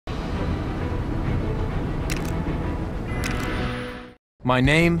My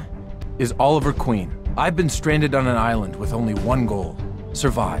name is Oliver Queen. I've been stranded on an island with only one goal: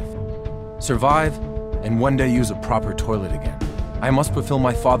 survive. Survive, and one day use a proper toilet again. I must fulfill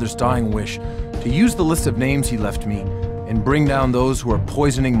my father's dying wish to use the list of names he left me and bring down those who are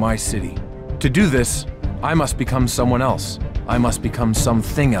poisoning my city. To do this, I must become someone else. I must become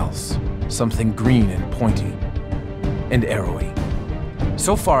something else. Something green and pointy and arrowy.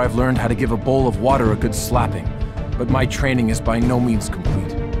 So far, I've learned how to give a bowl of water a good slapping, but my training is by no means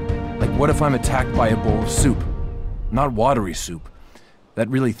complete. Like, what if I'm attacked by a bowl of soup? Not watery soup. That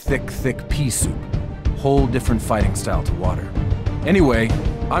really thick pea soup. Whole different fighting style to water. Anyway,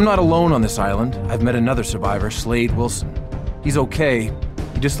 I'm not alone on this island. I've met another survivor, Slade Wilson. He's okay.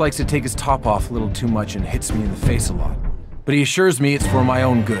 He just likes to take his top off a little too much and hits me in the face a lot. But he assures me it's for my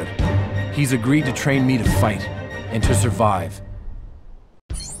own good. He's agreed to train me to fight and to survive.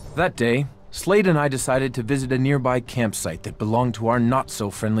 That day, Slade and I decided to visit a nearby campsite that belonged to our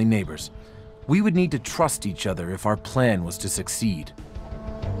not-so-friendly neighbors. We would need to trust each other if our plan was to succeed.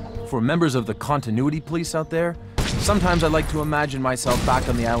 For members of the continuity police out there, sometimes I like to imagine myself back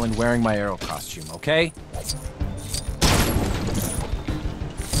on the island wearing my arrow costume, okay?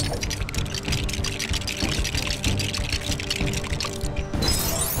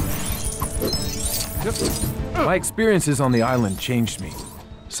 My experiences on the island changed me.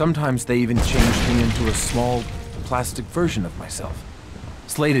 Sometimes they even changed me into a small, plastic version of myself.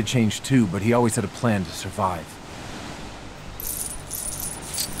 Slade had changed too, but he always had a plan to survive.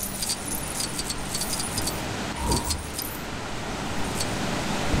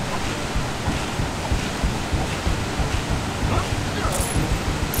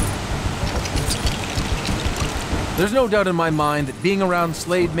 There's no doubt in my mind that being around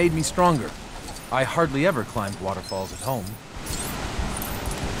Slade made me stronger. I hardly ever climbed waterfalls at home.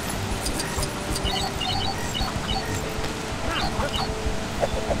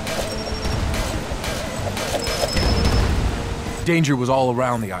 Danger was all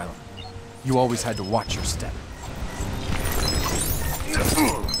around the island. You always had to watch your step.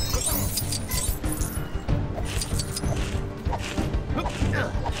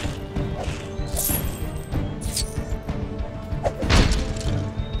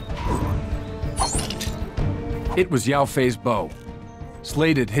 It was Yao Fei's bow.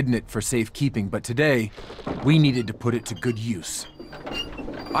 Slade had hidden it for safekeeping, but today, we needed to put it to good use.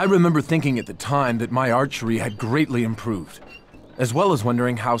 I remember thinking at the time that my archery had greatly improved, as well as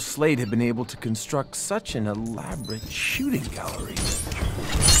wondering how Slade had been able to construct such an elaborate shooting gallery.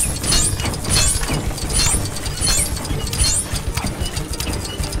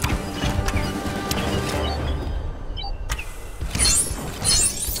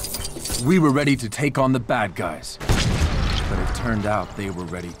 We were ready to take on the bad guys, but it turned out they were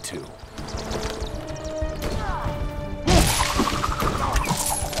ready too.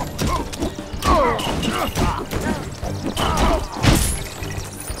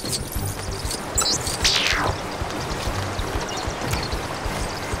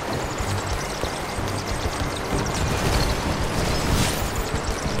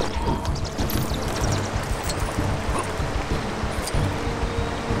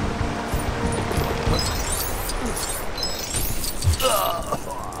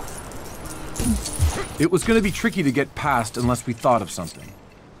 It was going to be tricky to get past unless we thought of something.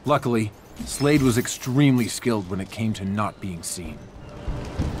 Luckily, Slade was extremely skilled when it came to not being seen.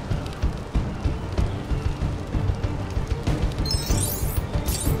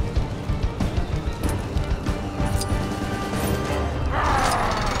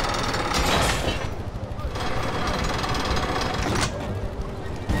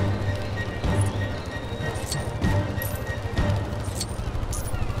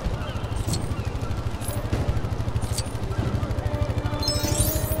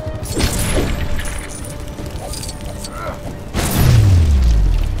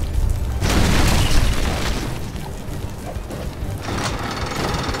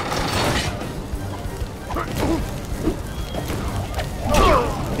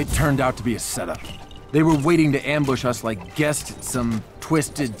 It turned out to be a setup. They were waiting to ambush us like guests at some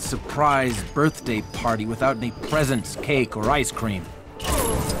twisted surprise birthday party without any presents, cake, or ice cream.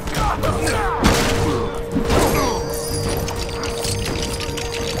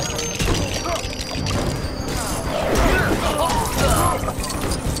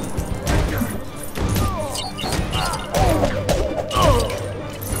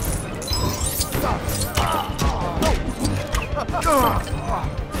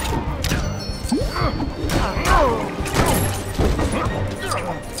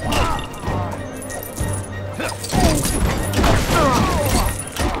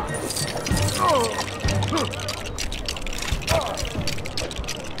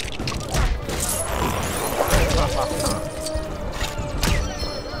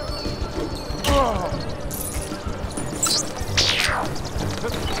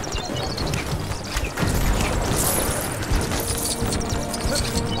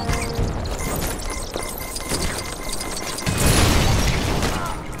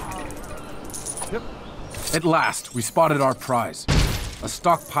 At last, we spotted our prize. A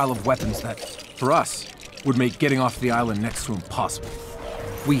stockpile of weapons that, for us, would make getting off the island next to impossible.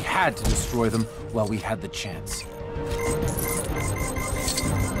 We had to destroy them while we had the chance.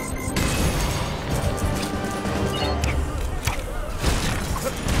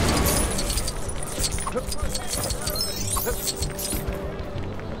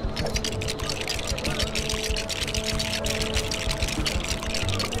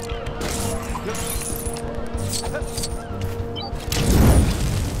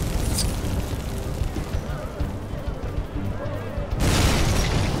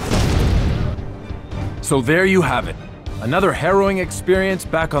 So there you have it. Another harrowing experience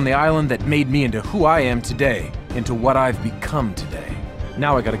back on the island that made me into who I am today, into what I've become today.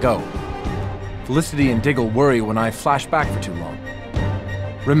 Now I gotta go. Felicity and Diggle worry when I flash back for too long.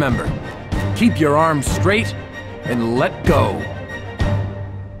 Remember, keep your arms straight and let go.